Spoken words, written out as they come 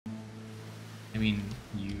mean,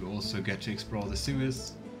 you also get to explore the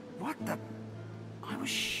sewers. What the? I was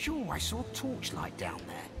sure I saw torchlight down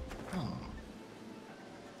there. Oh.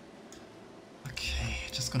 Okay,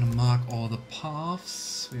 just gonna mark all the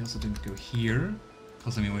paths. We also didn't go here.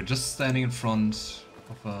 Because, I mean, we're just standing in front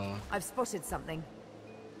of a... I've spotted something.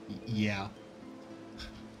 Yeah.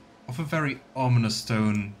 Of a very ominous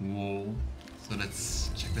stone wall. So let's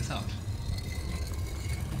check this out.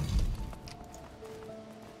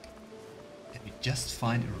 And we just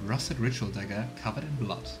find a rusted ritual dagger covered in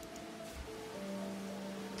blood.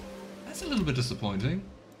 That's a little bit disappointing.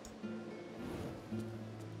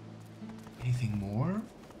 Anything more?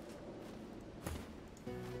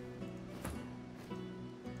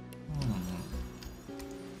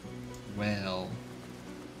 Well,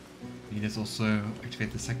 let's also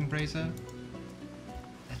activate the second brazier.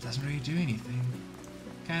 That doesn't really do anything.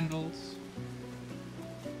 Candles.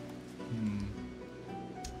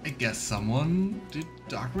 I guess someone did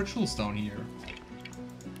dark rituals down here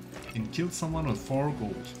and killed someone with 4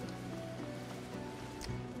 gold.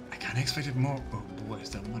 I can't expect it more. Oh boy, is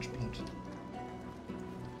there much blood.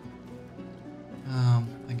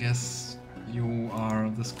 I guess you are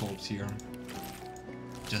this corpse here.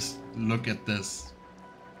 Just look at this.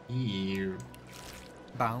 Ew.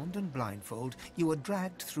 Bound and blindfold, you are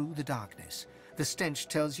dragged through the darkness. The stench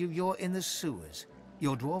tells you you're in the sewers.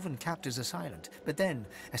 Your dwarven captors are silent, but then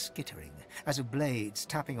a skittering, as of blades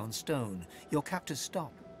tapping on stone. Your captors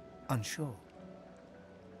stop, unsure.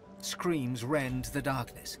 Screams rend the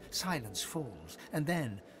darkness, silence falls, and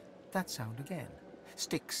then that sound again.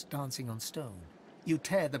 Sticks dancing on stone. You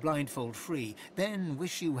tear the blindfold free, then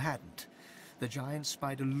wish you hadn't. The giant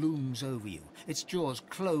spider looms over you. Its jaws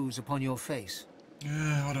close upon your face.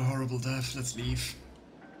 What a horrible death. Let's leave.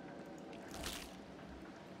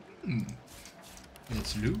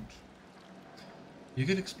 Let's loot. You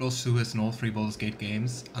could explore sewers in all 3 Baldur's Gate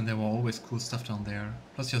games, and there were always cool stuff down there.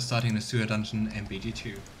 Plus you're starting a sewer dungeon in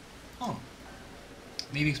BG2. Oh.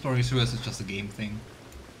 Maybe exploring sewers is just a game thing.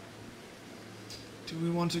 Do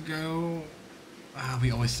we want to go...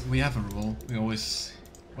 we have a rule. We always,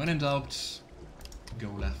 when in doubt, go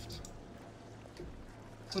left.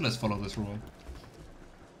 So let's follow this rule.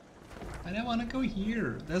 I don't want to go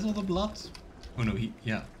here. There's all the blood. Oh no,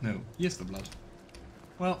 here's the blood.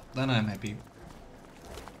 Well, then I'm happy.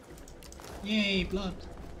 Yay, blood.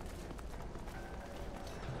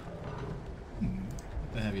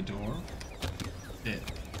 The heavy door. Dead.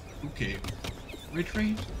 Okay.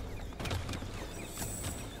 Retreat.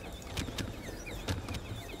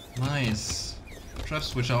 Nice.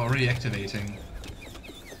 Traps which are already activating.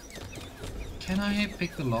 Can I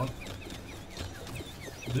pick the lock?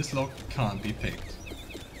 This lock can't be picked.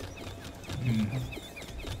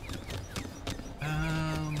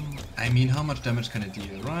 I mean, how much damage can it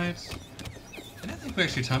deal, right? And I think we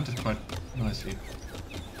actually timed it quite nicely.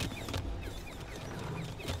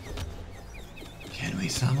 Can we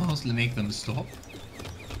somehow make them stop?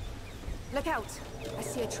 Look out! I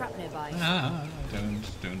see a trap nearby. Don't.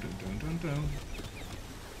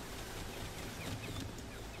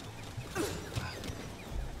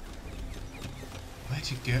 Where'd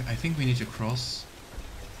you go? I think we need to cross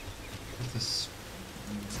this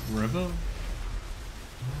river.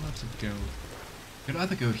 Where to go? We could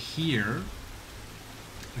either go here,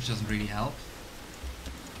 which doesn't really help.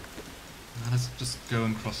 Let's just go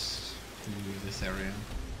and cross to this area.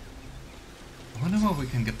 I wonder where we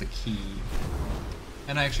can get the key.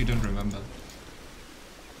 And I actually don't remember.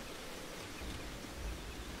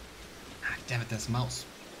 Ah, damn it, there's a mouse.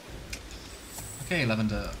 Okay,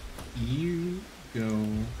 Lavender, you go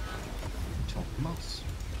talk to the mouse.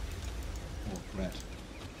 Or red.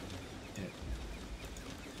 Yeah.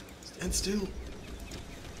 Stand still.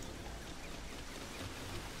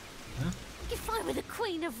 Huh? If I were the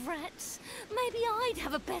queen of rats, maybe I'd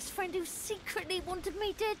have a best friend who secretly wanted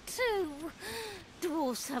me dead too.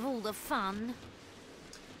 Dwarfs have all the fun.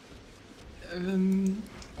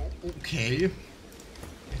 Okay.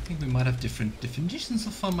 I think we might have different definitions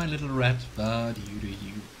of fun, my little rat, but you do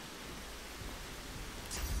you.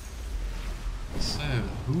 So,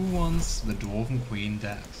 who wants the Dwarven Queen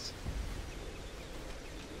dead?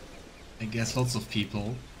 I guess lots of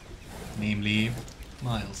people, namely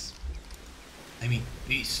Miles. I mean,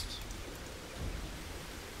 Beast.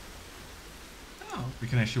 Oh, we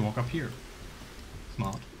can actually walk up here.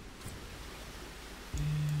 Smart.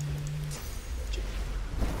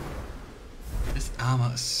 This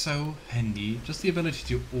armor is so handy. Just the ability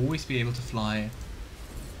to always be able to fly.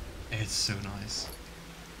 It's so nice.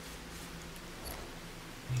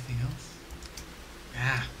 Anything else?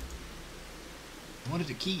 Ah! I wanted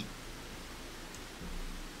a key.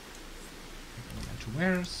 to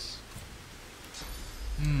wares.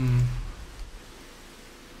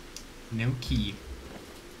 No key.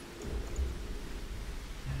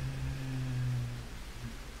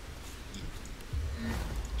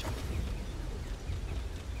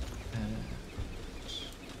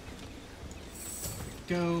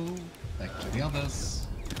 Go back to the others.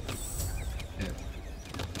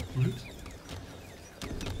 Root.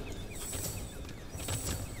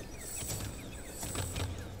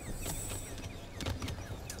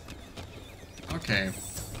 Okay.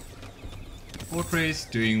 Portraits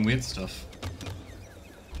doing weird stuff.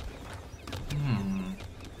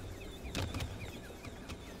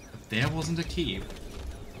 But there wasn't a key.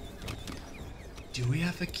 Do we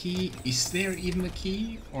have a key? Is there even a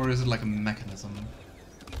key? Or is it like a mechanism?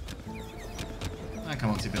 Ah,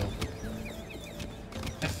 come on, Sebille.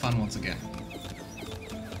 Have fun once again.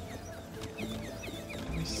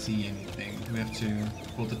 Can we see anything? Do we have to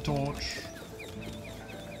pull the torch?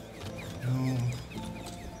 No.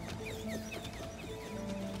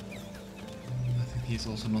 I think here's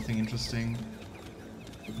also nothing interesting.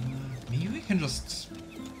 Maybe we can just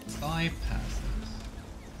bypass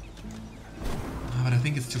it. But I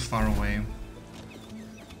think it's too far away.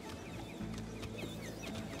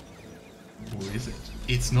 Or is it?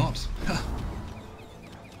 It's not.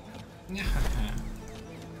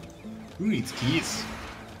 Who needs keys?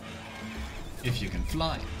 If you can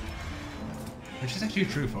fly. Which is actually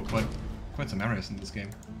true for quite some areas in this game.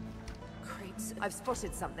 Crates. I've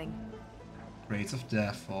spotted something. Crates of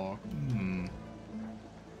Death Fog.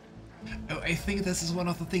 Oh, I think this is one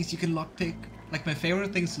of the things you can lockpick. Like, my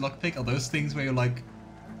favorite things to lockpick are those things where you're like,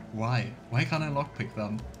 why? Why can't I lockpick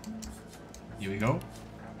them? Here we go.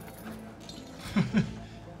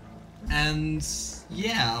 And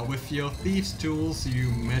yeah, with your thieves tools, you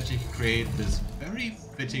magically create this very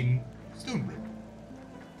fitting stone brick.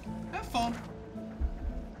 Have fun.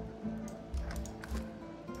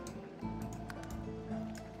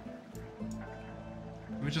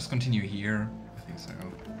 Can we just continue here? I think so.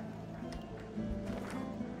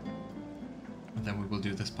 And then we will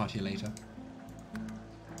do this part here later.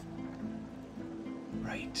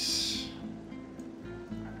 Right.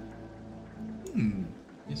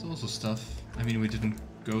 There's also stuff. I mean, we didn't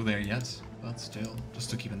go there yet, but still, just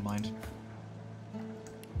to keep in mind.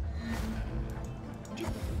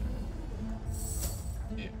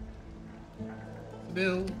 Yeah.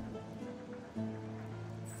 Sebille.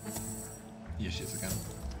 Here she is again.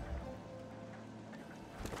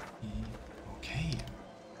 Okay.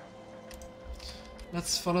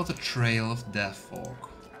 Let's follow the trail of Death Fog.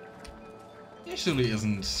 There surely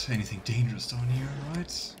isn't anything dangerous down here,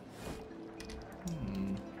 right?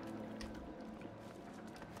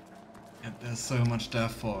 And there's so much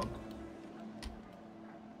Death Fog.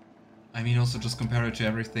 I mean, also just compare it to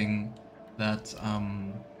everything that,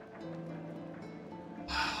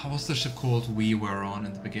 how was the ship called we were on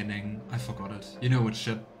in the beginning? I forgot it. You know which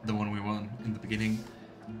ship, the one we were on in the beginning?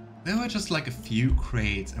 There were just like a few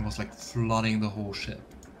crates and was like flooding the whole ship.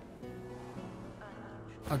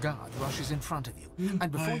 A guard rushes in front of you,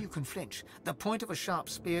 and before you can flinch, the point of a sharp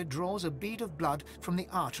spear draws a bead of blood from the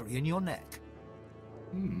artery in your neck.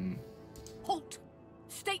 Halt!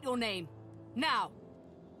 State your name, now!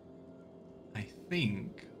 I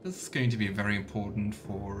think this is going to be very important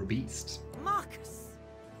for Beast. Marcus!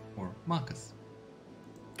 Or Marcus.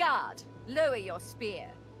 Guard, lower your spear.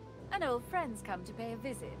 An old friend's come to pay a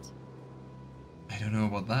visit. I don't know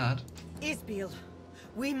about that. Isbeil,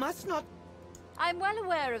 we must not... I'm well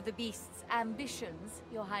aware of the beast's ambitions,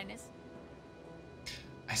 Your Highness.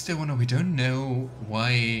 I still wonder, we don't know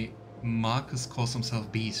why Marcus calls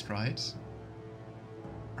himself Beast, right?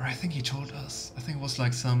 Or I think he told us. I think it was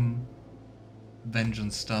like some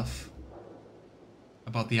vengeance stuff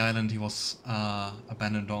about the island he was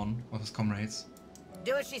abandoned on with his comrades.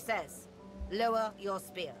 Do as she says. Lower your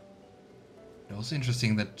spear. It's also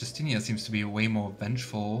interesting that Justinia seems to be way more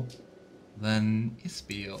vengeful than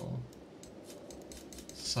Isbeil,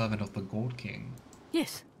 servant of the Gold King.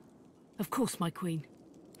 Yes, of course, my queen.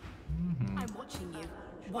 I'm watching you.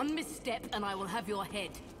 One misstep and I will have your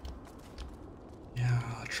head. Yeah,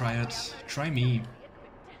 try it. Try me.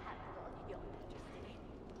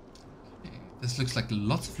 Okay, this looks like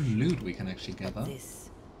lots of loot we can actually gather. This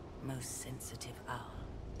most sensitive hour.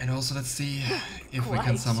 And also, let's see if we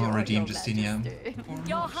can somehow redeem Justinia.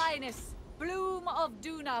 Your Highness, Bloom of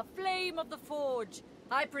Duna, Flame of the Forge,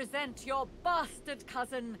 I present your bastard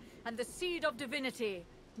cousin and the seed of divinity,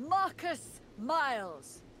 Marcus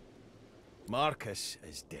Miles. Marcus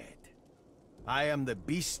is dead. I am the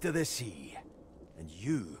beast of the sea, and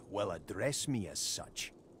you will address me as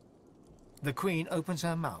such. The Queen opens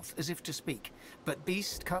her mouth as if to speak, but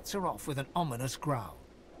Beast cuts her off with an ominous growl.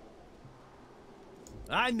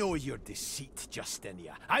 I know your deceit,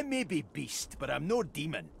 Justinia. I may be beast, but I'm no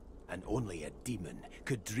demon. And only a demon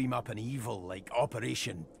could dream up an evil like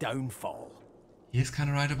Operation Downfall. He's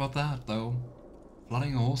kinda right about that, though.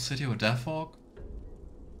 Flooding a whole city with death fog?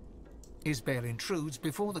 Isbeil intrudes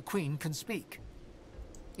before the Queen can speak.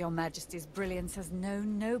 Your Majesty's brilliance has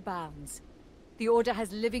known no bounds. The Order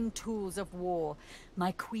has living tools of war.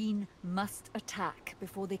 My Queen must attack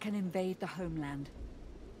before they can invade the homeland.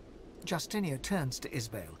 Justinia turns to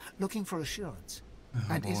Isbeil, looking for assurance. Oh,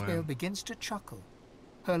 and boy. Isbeil begins to chuckle.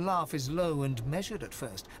 Her laugh is low and measured at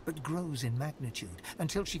first, but grows in magnitude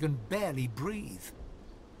until she can barely breathe.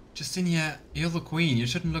 Justinia, you're the Queen. You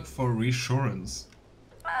shouldn't look for reassurance.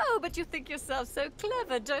 Oh, but you think yourself so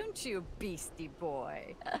clever, don't you, beastie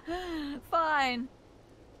boy? Fine.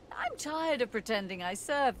 I'm tired of pretending I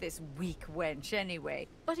serve this weak wench anyway,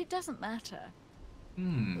 but it doesn't matter.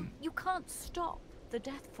 You can't stop the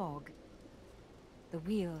death fog. The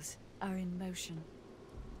wheels are in motion.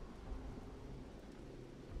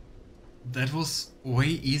 That was way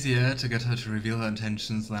easier to get her to reveal her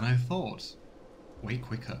intentions than I thought. Way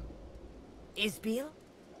quicker. Isbeil?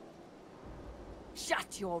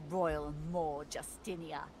 Shut your royal maw,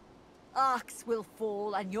 Justinia. Arcs will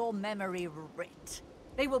fall and your memory writ.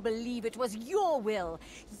 They will believe it was your will,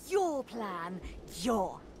 your plan,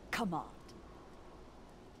 your command.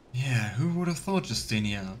 Yeah, who would have thought,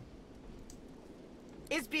 Justinia?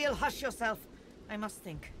 Isbeil, hush yourself. I must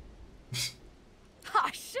think.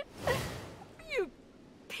 Hush! You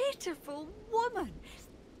pitiful woman!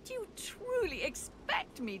 Do you truly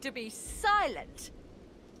expect me to be silent?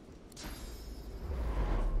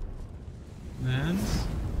 And...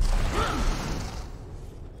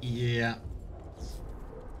 yeah.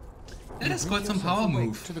 That is quite some power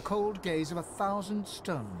move. To the cold gaze of 1,000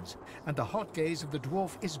 stones, and the hot gaze of the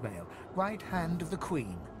dwarf Isbeil, right hand of the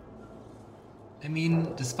Queen. I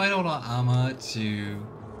mean, despite all our armor to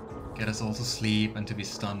get us all to sleep and to be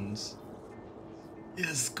stunned,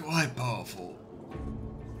 is quite powerful.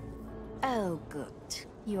 Oh, good.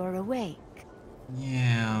 You're awake.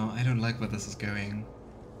 Yeah, I don't like where this is going.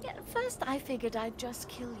 Yeah, at first I figured I'd just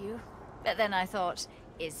kill you. But then I thought,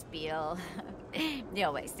 Isbeil,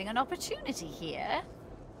 you're wasting an opportunity here.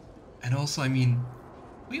 And also, I mean,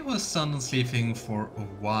 we were stunned and sleeping for a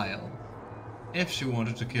while. If she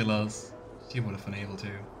wanted to kill us, she would have been able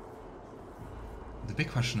to. The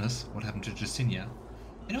big question is, what happened to Justinia?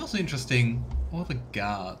 And also interesting, all the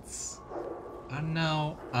guards are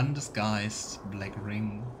now undisguised Black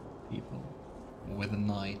Ring people with a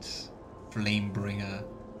knight, Flamebringer,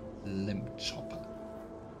 Limb Chopper.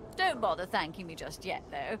 Don't bother thanking me just yet,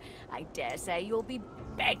 though. I dare say you'll be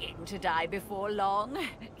begging to die before long.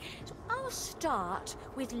 So I'll start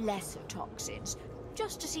with lesser toxins,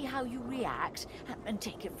 just to see how you react, and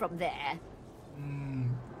take it from there.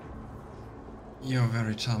 You're a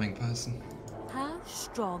very charming person. How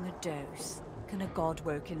strong a dose can a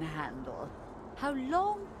Godwoken handle? How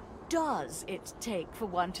long does it take for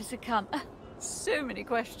one to succumb? So many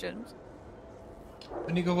questions.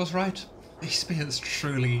 Inigo was right. Isbeil is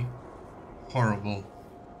truly horrible.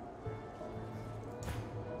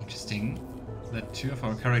 Interesting that two of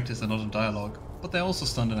our characters are not in dialogue, but they're also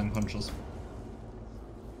stunned and unconscious.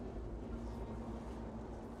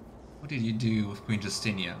 What did you do with Queen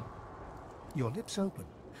Justinia? Your lips open,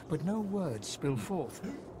 but no words spill forth.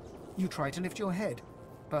 You try to lift your head,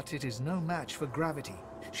 but it is no match for gravity.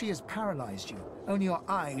 She has paralyzed you. Only your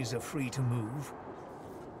eyes are free to move.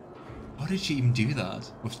 How did she even do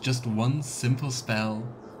that? With just one simple spell?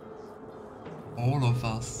 All of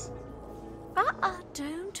us.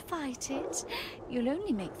 Don't fight it. You'll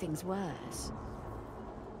only make things worse.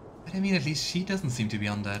 But I mean, at least she doesn't seem to be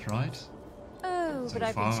undead, right? Oh, So but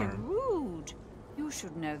I've been so far. rude. You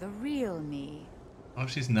should know the real me. Oh,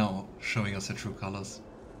 she's now showing us her true colors.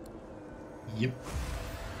 Yep.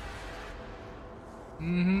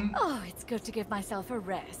 Oh, it's good to give myself a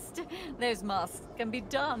rest. Those masks can be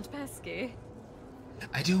darned pesky.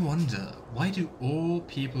 I do wonder, why do all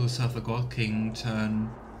people who serve the God King turn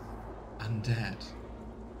undead?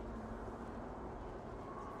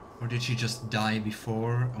 Or did she just die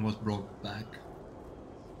before and was brought back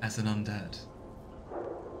as an undead?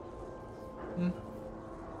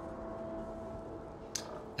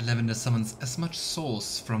 And Lavender summons as much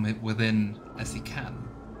source from it within as he can.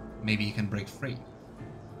 Maybe he can break free.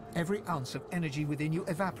 Every ounce of energy within you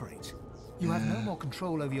evaporates. You have no more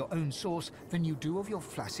control over your own source than you do of your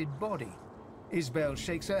flaccid body. Isbeil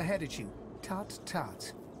shakes her head at you. Tut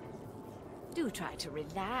tut. Do try to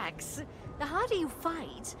relax. The harder you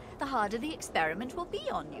fight, the harder the experiment will be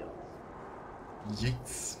on you.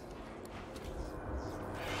 Yes.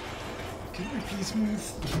 Can we please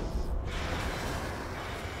move?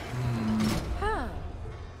 Huh.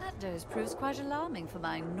 That dose proves quite alarming for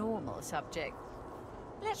my normal subject.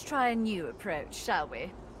 Let's try a new approach, shall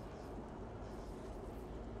we?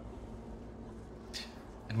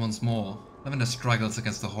 And once more, Lavender struggles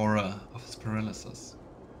against the horror of his paralysis.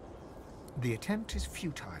 The attempt is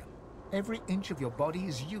futile. Every inch of your body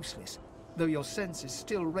is useless, though your senses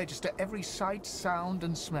still register every sight, sound,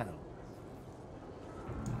 and smell.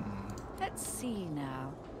 Let's see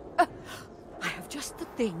now. Oh, I have just the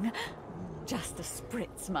thing. Just a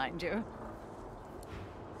spritz, mind you.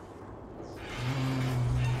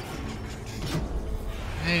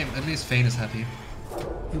 Hey, at least Fane is happy.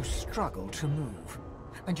 You struggle to move,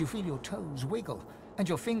 and you feel your toes wiggle, and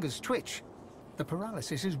your fingers twitch. The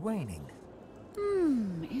paralysis is waning.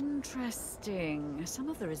 Interesting. Some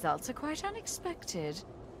of the results are quite unexpected.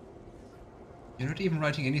 You're not even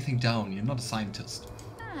writing anything down, you're not a scientist.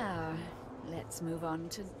 Now, let's move on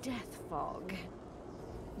to Death Fog.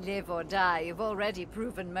 Live or die, you've already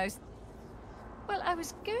proven most... Well, I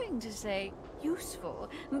was going to say useful,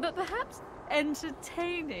 but perhaps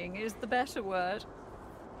entertaining is the better word.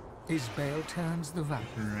 Isbeil turns the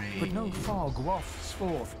vapor, but no fog wafts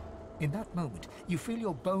forth. In that moment, you feel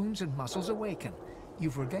your bones and muscles awaken.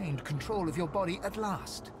 You've regained control of your body at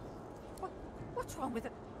last. What's wrong with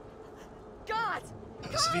it? God!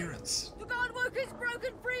 Perseverance. The God Worker's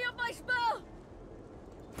broken free of my spell!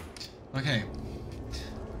 Okay.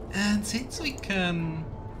 And since we can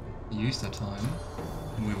use that time,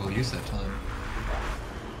 we will use that time.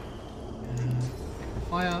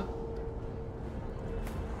 Fire.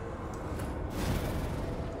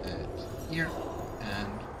 And here. And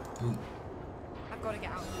boom. I've got to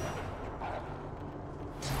get out.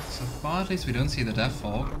 So far at least we don't see the death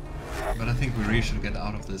fog, but I think we really should get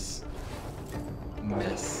out of this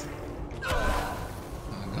mess. Oh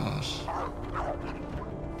gosh.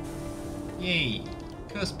 Yay!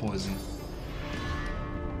 Curse poison.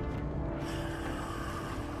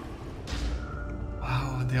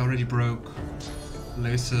 Wow, they already broke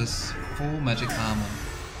Lohse's full magic armor.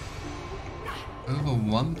 Over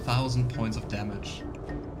 1,000 points of damage.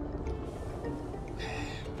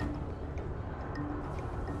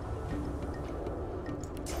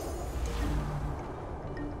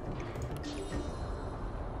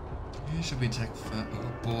 Should we attack first?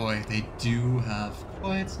 Oh boy, they do have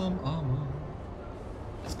quite some armor.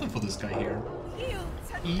 Let's go for this guy here.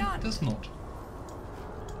 He does not.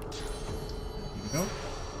 Here we go.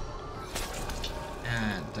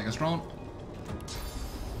 And take us round.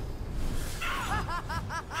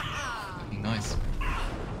 Looking nice.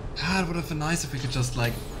 Ah, it would have been nice if we could just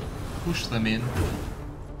like push them in.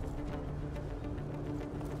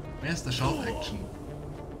 Where's the sharp action?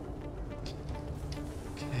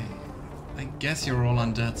 I guess you're all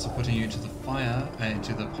undead, so putting you into the fire,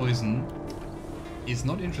 into the poison, is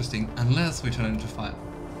not interesting unless we turn into fire.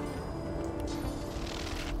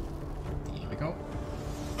 Here we go.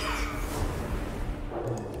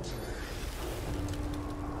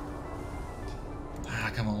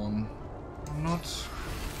 Ah, come on. Not...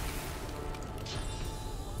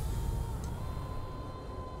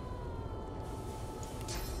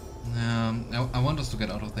 I want us to get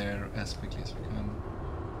out of there as quickly as we can.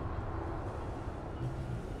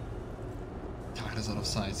 Target is out of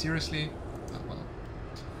sight. Seriously? Oh well.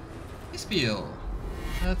 Isbeil,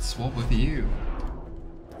 let's swap with you.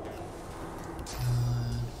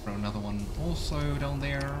 Throw another one also down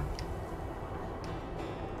there.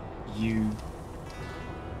 You.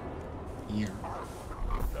 Here.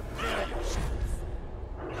 Oh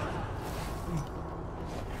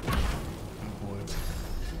boy.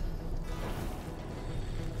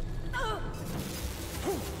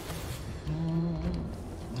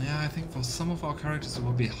 Yeah, I think for some of our characters it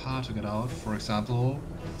will be hard to get out. For example,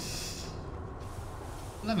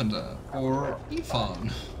 Lavender or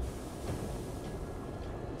Ifan.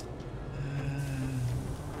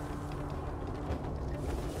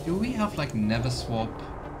 Do we have like never swap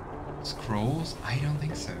scrolls? I don't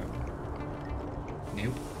think so.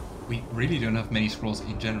 Nope. We really don't have many scrolls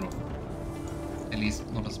in general. At least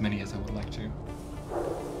not as many as I would like to.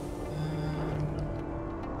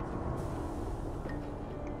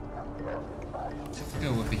 Let's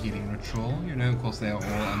go with the healing ritual, you know, because they are all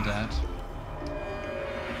undead.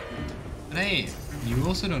 But hey, you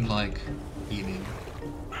also don't like healing.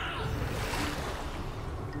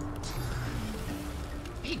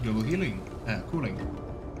 Hey, global healing. Cooling.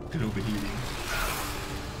 Global healing.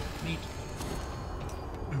 Neat.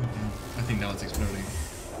 I think now it's exploding.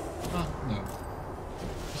 Ah, no.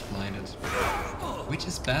 Just blinded. Which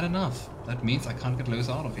is bad enough. That means I can't get Lohse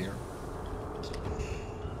out of here.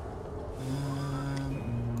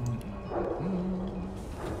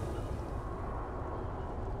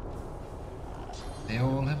 They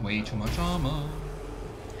all have way too much armor.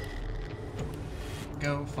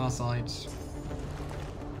 Go, far side.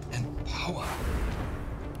 And power.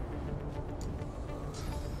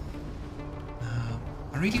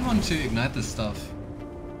 I really want to ignite this stuff.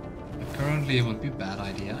 But currently it would be a bad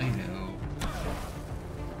idea, I know.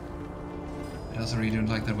 I also really don't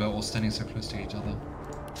like that we're all standing so close to each other.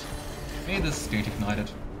 Hey, this is going to ignite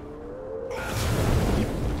it.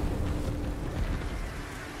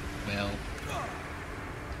 Well.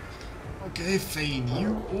 Okay, Fane,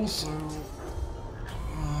 you also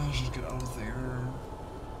should get out of there.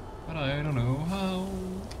 But I don't know how.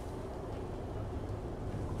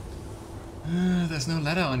 There's no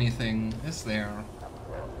ladder or anything, is there?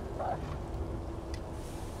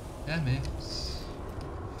 Damn it.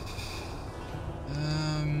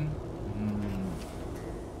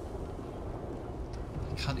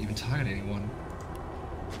 I can't even target anyone.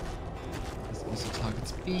 This also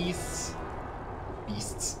targets beasts.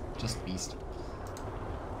 Beasts. Just beast.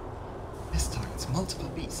 This targets multiple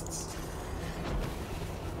beasts.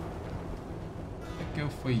 I go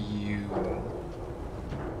for you.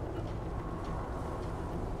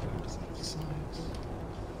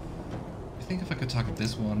 I think if I could target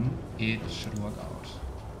this one, it should work out.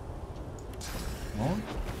 Come on.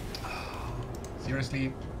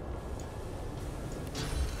 Seriously?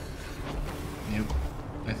 Nope.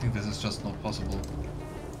 I think this is just not possible.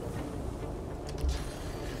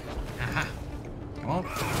 Aha! Come on.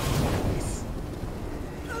 Yes.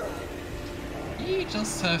 You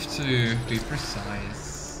just have to be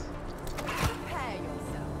precise.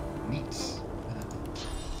 Neat.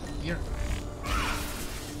 Here.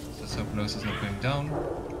 Let's hope Lohse is not going down.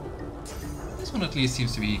 This one at least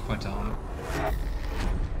seems to be quite down.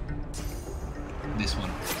 This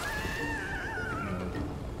one. No.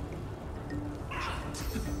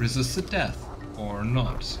 Resisted death. Or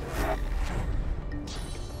not.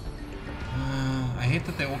 I hate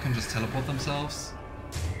that they all can just teleport themselves.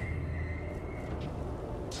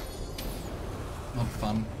 Not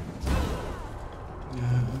fun.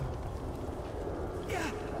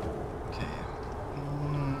 Okay.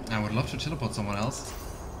 I would love to teleport someone else,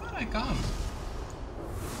 but I can't.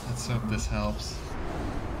 Let's hope this helps.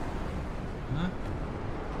 Huh?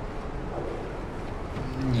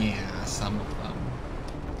 Yeah, some of them.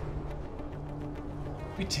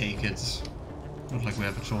 We take it. Not like we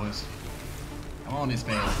have a choice. Come on,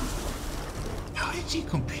 Isbeil. How did she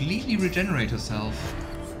completely regenerate herself?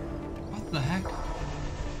 What the heck?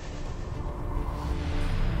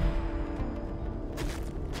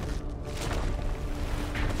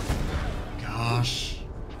 Gosh.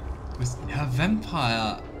 With her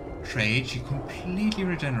vampire trait, she completely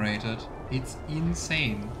regenerated. It's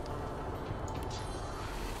insane.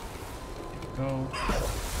 Here we go.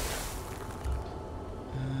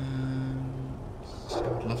 I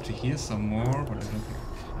would love to hear some more, but I don't think I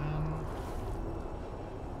can.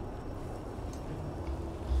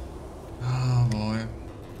 Oh boy.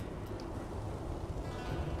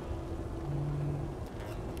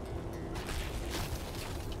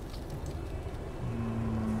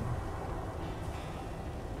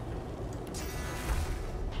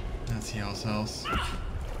 Let's heal ourselves. I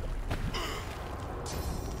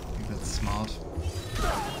think that's smart.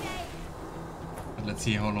 But let's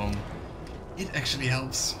see how long it actually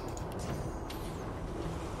helps.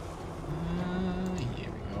 Here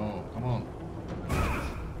we go. Come on.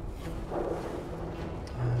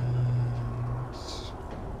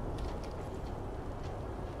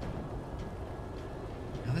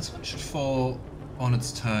 Now this one should fall on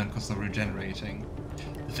its turn because they're regenerating.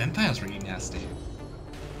 The vampire's really nasty.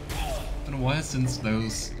 It's been a while since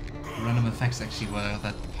those random effects actually were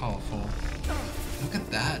that powerful. Look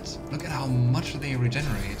at that. Look at how much they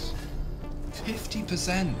regenerate.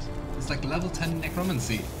 50%! It's like level 10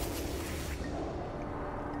 necromancy.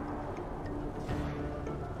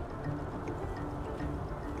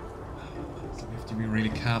 So we have to be really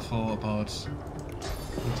careful about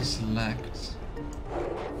what to select.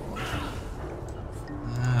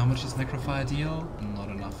 How much does Necrofire deal? Not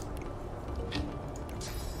enough.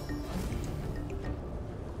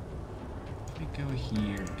 If we go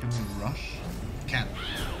here, can we rush? Can.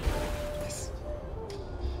 Yes.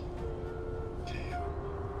 Okay.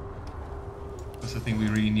 Because I think we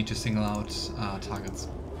really need to single out targets.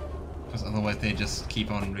 Because otherwise they just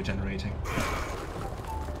keep on regenerating.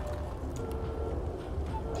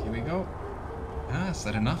 Here we go. Is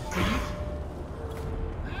that enough for you?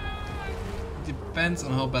 Depends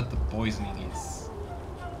on how bad the poisoning is.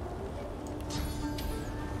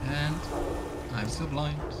 And I'm still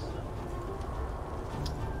blind.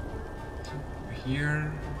 Over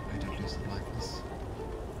here, I don't lose the blindness.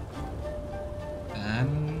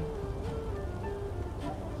 And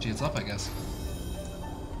shields up, I guess.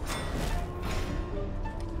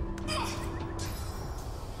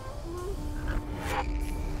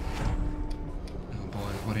 Oh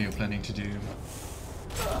boy, what are you planning to do?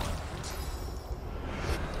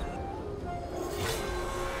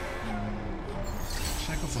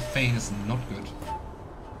 Shackles of Fane is not good.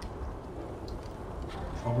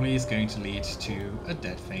 Probably is going to lead to a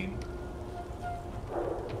dead Fane.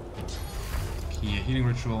 Key a healing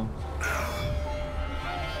ritual.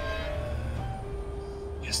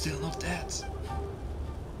 You're still not dead.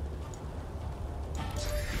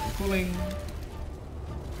 Keep pulling.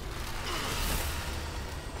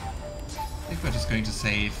 I think we're just going to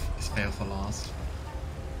save Isbeil for last.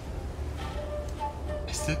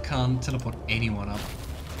 I still can't teleport anyone up.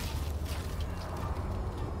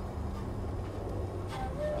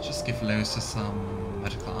 Just give Lohse some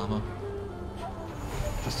magical armor.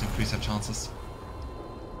 Just to increase our chances.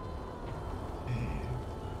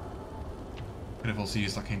 Could have also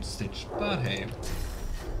used Arcane Stitch, but hey.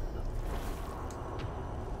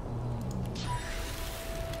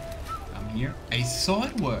 I'm here. I saw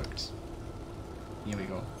it worked. Here we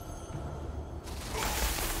go.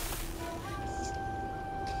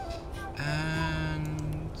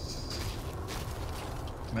 And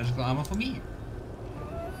magical armor for me.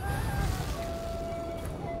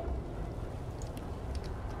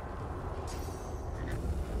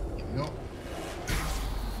 Here we go.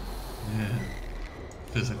 Yeah.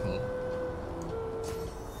 Physical.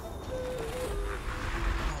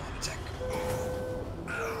 Oh, attack.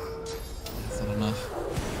 That's not enough.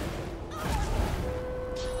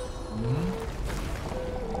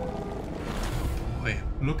 Boy,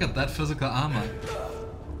 look at that physical armor.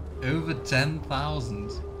 Over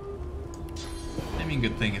 10,000. I mean,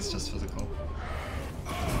 good thing it's just physical.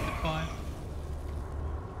 Goodbye.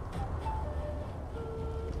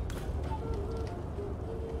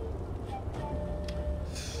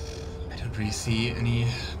 I don't really see any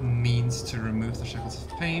means to remove the Shackles of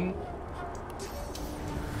Pain.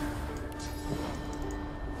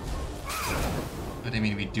 But I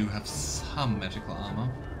mean, we do have some magical armor.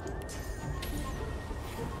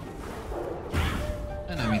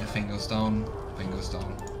 And I mean, the thing goes down, the thing goes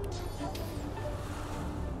down.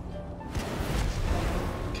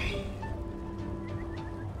 Okay.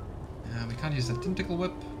 We can't use that tentacle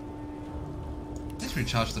whip. Let's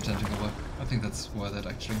recharge the tentacle whip. I think that's worth it,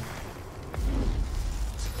 actually.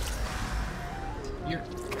 Here.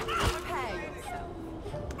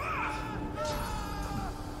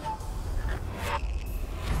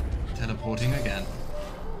 Teleporting again.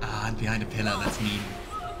 Ah, and behind a pillar, that's mean.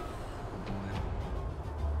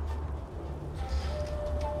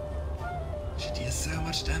 She deals so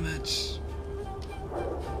much damage.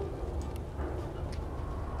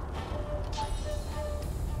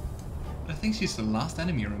 I think she's the last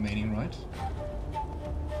enemy remaining, right?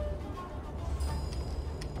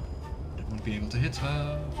 I won't be able to hit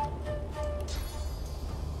her.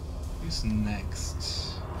 Who's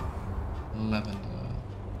next? Lavender.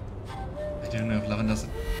 I don't know if Lavender's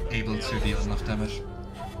able to deal enough damage.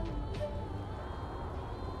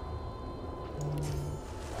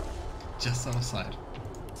 Just out of sight.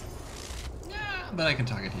 Yeah, but I can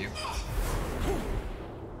target you.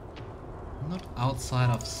 Not outside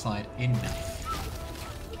of sight enough.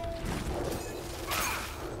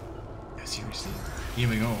 No, seriously. Here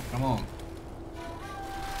we go, come on.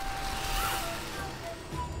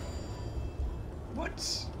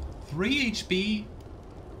 What? 3 HP?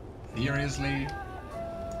 Seriously?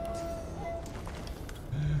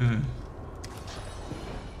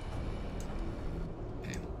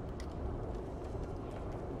 Okay.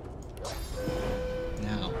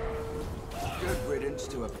 Now. Good riddance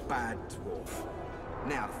to a bad dwarf.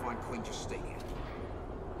 Now to find Queen Justinia.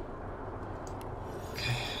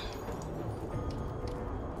 Okay.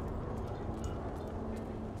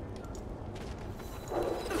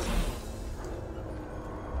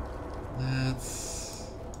 Let's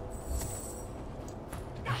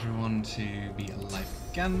get everyone to be alive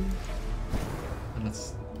again. And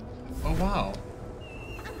let's... Oh wow!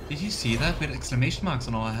 Did you see that? We had exclamation marks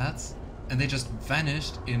on our heads and they just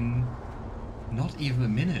vanished in not even a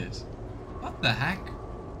minute. What the heck?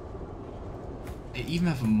 They even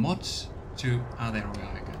have a mod to... Ah, there we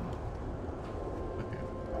are again. Okay.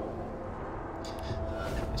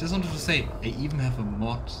 I just wanted to say, they even have a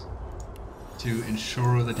mod to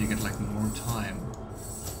ensure that you get like more time.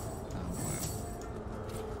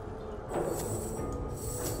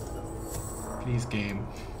 Please, game,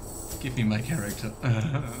 give me my character.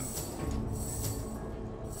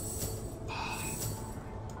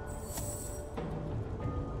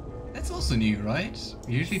 That's also new, right?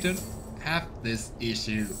 We usually don't have this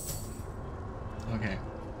issue. Okay.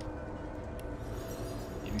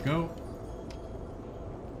 Here we go.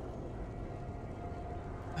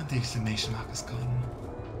 And the exclamation mark is gone.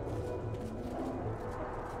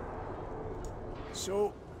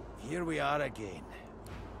 So, here we are again.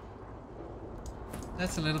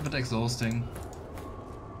 That's a little bit exhausting.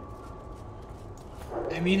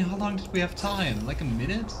 I mean, how long did we have time? Like a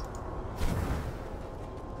minute?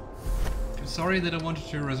 I'm sorry that I wanted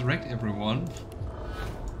to resurrect everyone.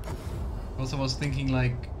 Also, I was thinking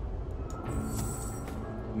like,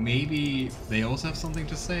 maybe they also have something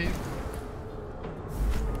to say.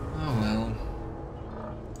 Oh well.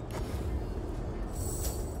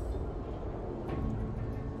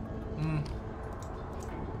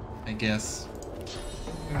 I guess.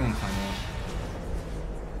 We won't find out.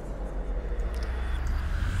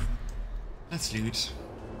 Let's loot.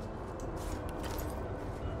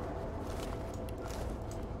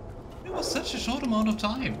 It was such a short amount of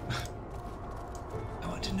time. I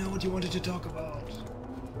want to know what you wanted to talk about.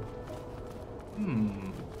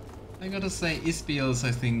 I gotta say, Isbeil is,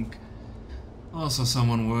 I think, also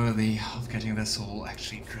someone worthy of getting their soul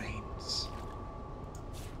actually drained.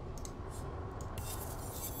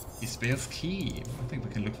 Isbeil's key. I think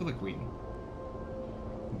we can look for the queen.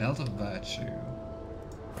 Belt of Virtue.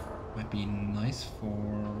 Might be nice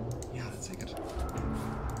for... yeah, let's take it.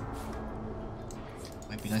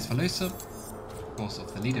 Might be nice for Lohse. Of course,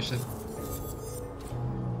 of the leadership.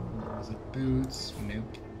 Is it boots?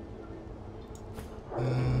 Nope.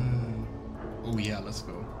 Oh yeah, let's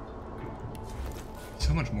go.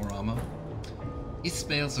 So much more armor.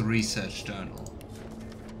 Isbeil's research journal.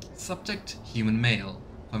 Subject, human male.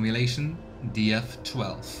 Formulation,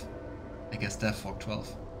 DF12. I guess DF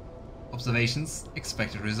 12. Observations,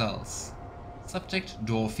 expected results. Subject,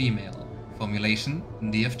 dwarf female. Formulation,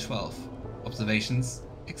 DF12. Observations,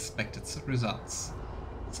 expected results.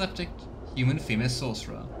 Subject, human female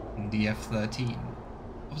sorcerer. DF13.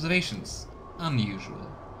 Observations, unusual.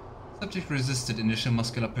 Subject resisted initial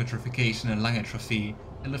muscular petrification and lung atrophy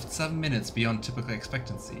and lived 7 minutes beyond typical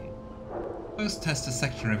expectancy. Post-test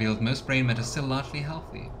dissection revealed most brain matter still largely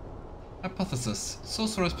healthy. Hypothesis: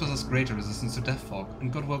 sorcerers possess greater resistance to death fog,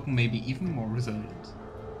 and Godwoken may be even more resilient.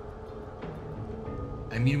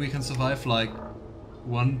 I mean, we can survive like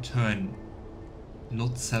 1 turn,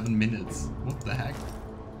 not 7 minutes. What the heck?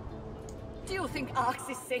 Do you think Arx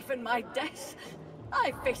is safe in my death?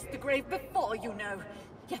 I faced the grave before, you know.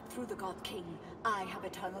 Yet through the God King, I have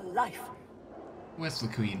eternal life. Where's the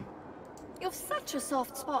queen? You've such a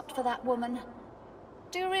soft spot for that woman.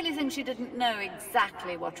 Do you really think she didn't know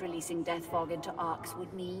exactly what releasing death fog into Arx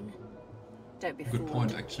would mean? Don't be fooled. Good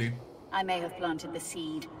point, actually. I may have planted the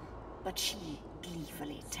seed, but she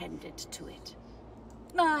gleefully tended to it.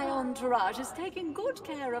 My entourage is taking good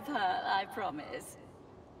care of her, I promise.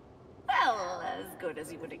 Well, as good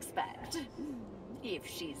as you would expect. If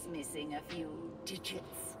she's missing a few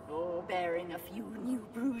digits, or bearing a few new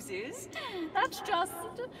bruises, that's just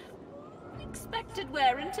expected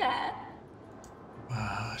wear and tear.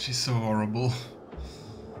 Ah, she's so horrible.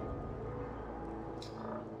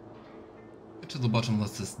 Get to the bottom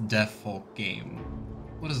of this death fog game.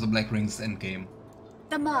 What is the Black Ring's endgame?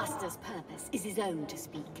 The Master's purpose is his own to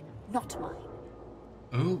speak, not mine.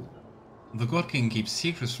 Oh, the God King keeps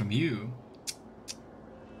secrets from you.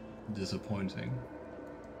 Disappointing.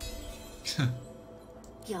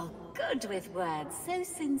 You're good with words, so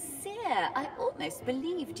sincere. I almost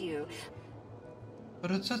believed you.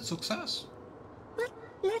 But it said success. But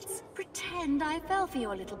let's pretend I fell for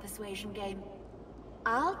your little persuasion game.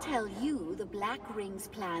 I'll tell you the Black Ring's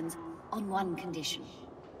plans on one condition.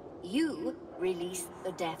 You release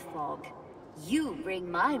the death fog. You bring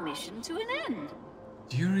my mission to an end.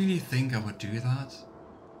 Do you really think I would do that?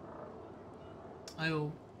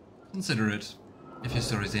 I'll consider it, if your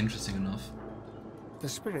story is interesting enough. The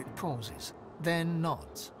spirit pauses, then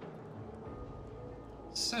nods.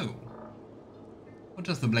 So, what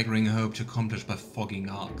does the Black Ring hope to accomplish by fogging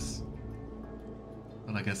Arx?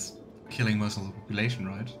 Well, I guess killing most of the population,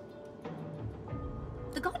 right?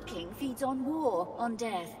 The God King feeds on war, on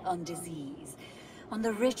death, on disease. On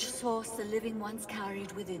the rich source the living ones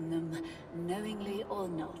carried within them, knowingly or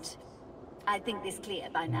not. I think this clear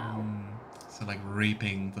by now. So like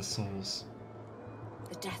reaping the souls.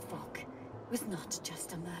 The death fog was not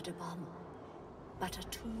just a murder bomb, but a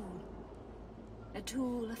tool. A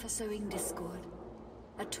tool for sowing discord.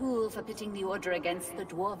 A tool for pitting the Order against the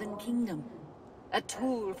Dwarven Kingdom. A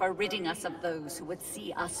tool for ridding us of those who would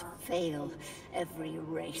see us fail. Every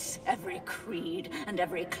race, every creed, and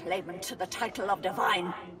every claimant to the title of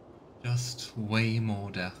Divine. Just way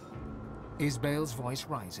more death. Isbeil's voice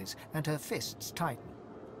rises, and her fists tighten.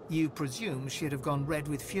 You presume she'd have gone red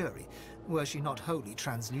with fury, were she not wholly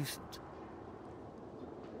translucent.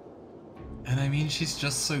 And I mean, she's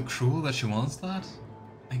just so cruel that she wants that,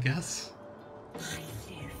 I guess. I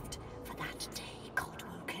lived for that day,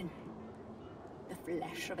 Godwoken. The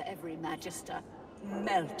flesh of every Magister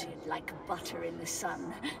melted like butter in the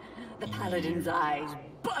sun. The Paladin's eyes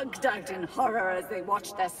bugged out in horror as they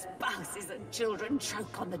watched their spouses and children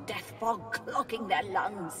choke on the death fog, clogging their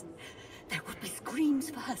lungs. There would be screams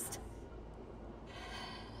first.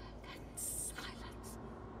 Then silence.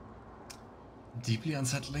 Deeply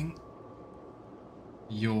unsettling.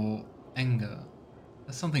 Your anger.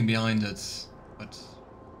 There's something behind it, but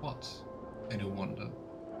what? I do wonder.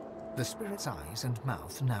 The spirit's eyes and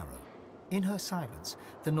mouth narrow. In her silence,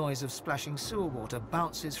 the noise of splashing sewer water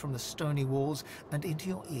bounces from the stony walls and into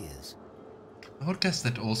your ears. I would guess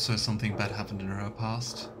that also something bad happened in her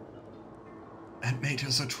past. And made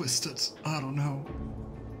her so twisted. I don't know.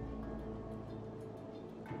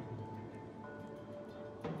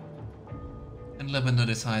 And Lavender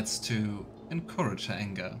decides to encourage her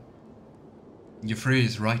anger. Your fury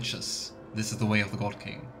is righteous. This is the way of the God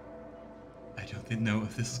King. I don't know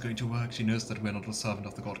if this is going to work. She knows that we're not a servant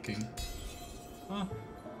of the God King. Huh.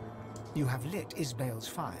 You have lit Isbeil's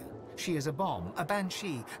fire. She is a bomb, a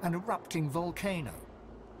banshee, an erupting volcano.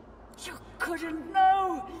 You couldn't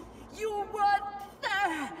know! You weren't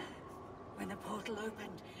there! When the portal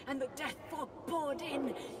opened and the death fog poured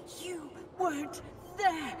in, you weren't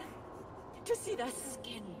there! To see their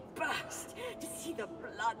skin burst, to see the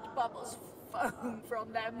blood bubbles foam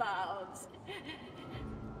from their mouths.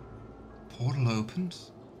 Portal opened?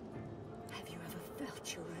 Have you ever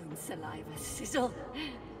felt your own saliva sizzle?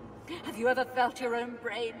 Have you ever felt your own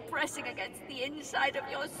brain pressing against the inside of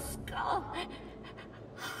your skull?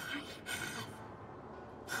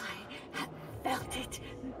 I have felt it.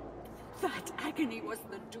 That agony was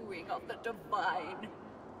the doing of the Divine.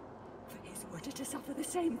 For his order to suffer the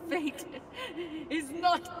same fate is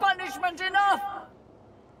not punishment enough!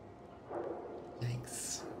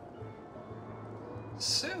 Thanks.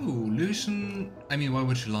 So, Lucian... I mean, why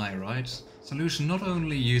would she lie, right? So Lucian not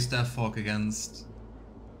only used Death Fog against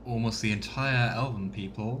almost the entire Elven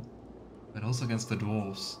people, but also against the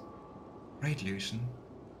dwarves. Great, Lucian.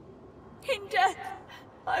 In death,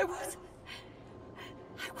 I was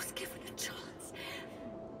given a chance.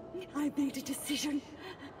 I made a decision.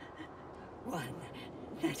 One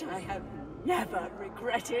that I have never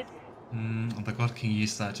regretted. The God King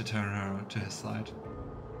used that to turn her to his side.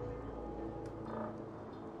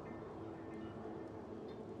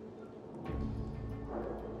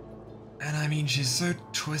 And I mean, she's so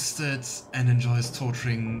twisted and enjoys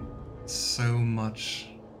torturing so much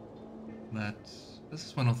that this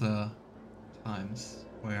is one of the times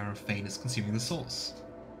where Fane is consuming the source.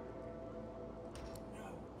 No,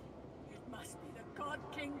 it must be the God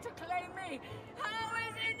King to claim me. How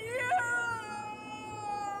is it you?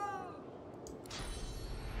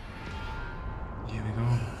 Here we go.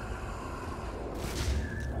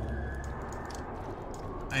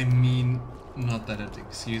 I mean, not that it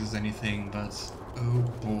excuses anything, but oh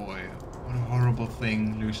boy, what a horrible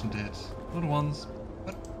thing Lucian did. Not once,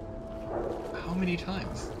 but how many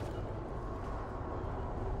times?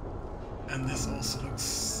 And this also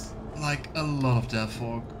looks like a lot of Death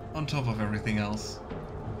Fog on top of everything else.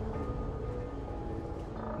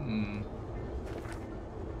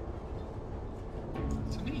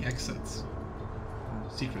 So many exits.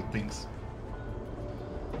 Secret things.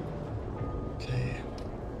 Okay.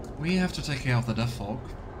 We have to take care of the Death Fog,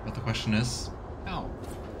 but the question is, how?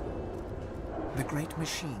 The great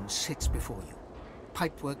machine sits before you.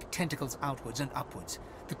 Pipework tentacles outwards and upwards,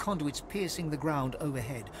 the conduits piercing the ground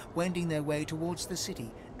overhead, wending their way towards the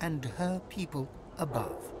city and her people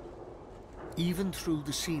above. Even through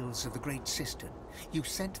the seals of the Great Cistern, you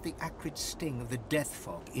scent the acrid sting of the Death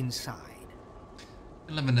Fog inside.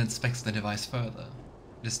 Lavender inspects the device further.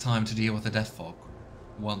 It is time to deal with the Death Fog,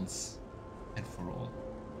 once and for all.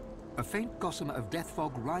 A faint gossamer of Death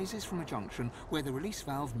Fog rises from a junction where the release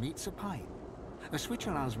valve meets a pipe. A switch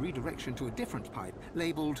allows redirection to a different pipe,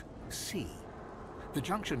 labelled C. The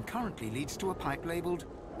junction currently leads to a pipe labelled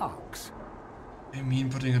Arcs. I mean,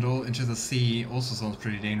 putting it all into the sea also sounds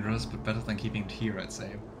pretty dangerous, but better than keeping it here, I'd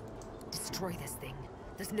say. Destroy this thing.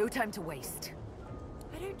 There's no time to waste.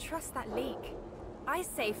 I don't trust that leak. I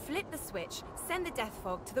say flip the switch, send the death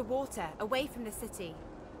fog to the water, away from the city.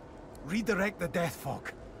 Redirect the death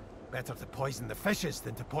fog. Better to poison the fishes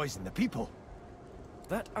than to poison the people.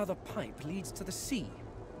 That other pipe leads to the sea.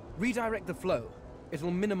 Redirect the flow. It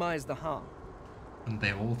will minimize the harm. And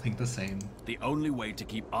they all think the same. The only way to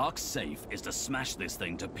keep Ark safe is to smash this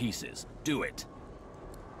thing to pieces. Do it.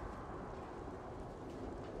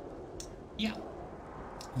 Yeah.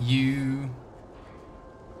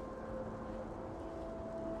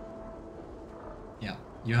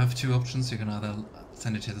 You have two options. You can either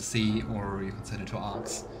send it to the sea or you can send it to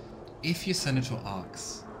Arks. If you send it to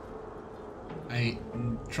Arks, I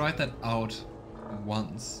tried that out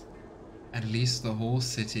once. At least the whole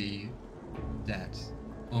city dead.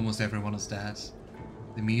 Almost everyone is dead.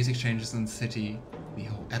 The music changes in the city, the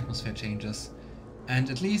whole atmosphere changes, and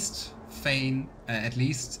at least Fane, at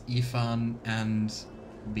least Ifan and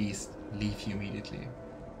Beast leave you immediately,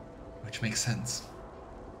 which makes sense.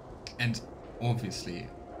 And obviously,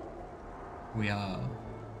 we are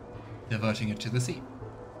diverting it to the sea.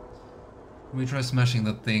 We try smashing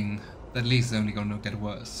that thing, that leak is only gonna get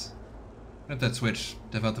worse. Flip that switch,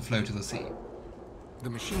 divert the flow to the sea. The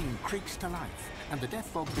machine creaks to life, and the death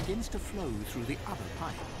fog begins to flow through the other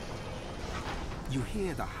pipe. You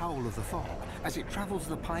hear the howl of the fog as it travels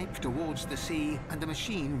the pipe towards the sea, and the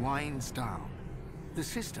machine winds down. The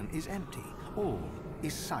cistern is empty. All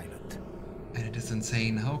is silent. And it is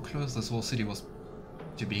insane how close this whole city was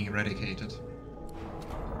to being eradicated.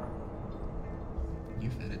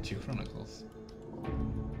 You've added 2 chronicles.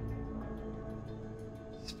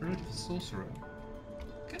 Spirit of a Sorcerer.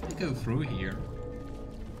 Can we go through here?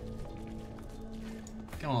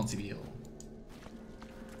 Come on, Sebille.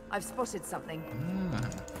 I've spotted something. Ah.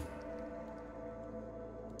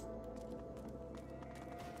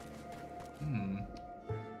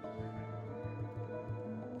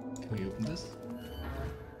 Can we open this?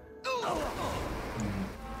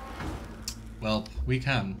 Well, we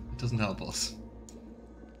can. It doesn't help us.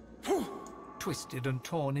 Twisted and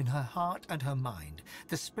torn in her heart and her mind,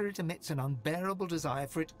 the spirit emits an unbearable desire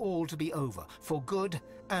for it all to be over, for good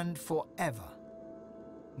and forever.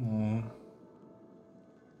 Oh.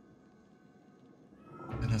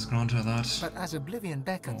 Let us grant her that. But as oblivion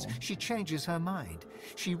beckons, she changes her mind.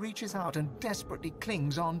 She reaches out and desperately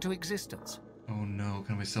clings on to existence. Oh no,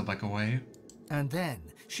 can we still back away? And then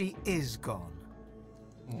she is gone.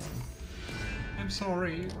 Oh. I'm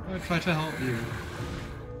sorry. I tried to help you.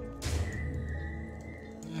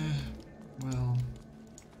 Well.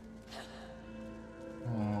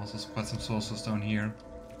 Oh, there's quite some sorcerers down here.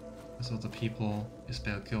 These are the people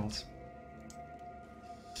Isbeil killed.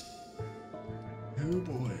 Oh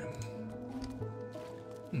boy.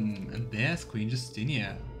 And there's Queen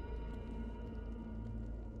Justinia.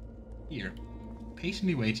 Here,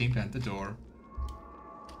 patiently waiting behind the door.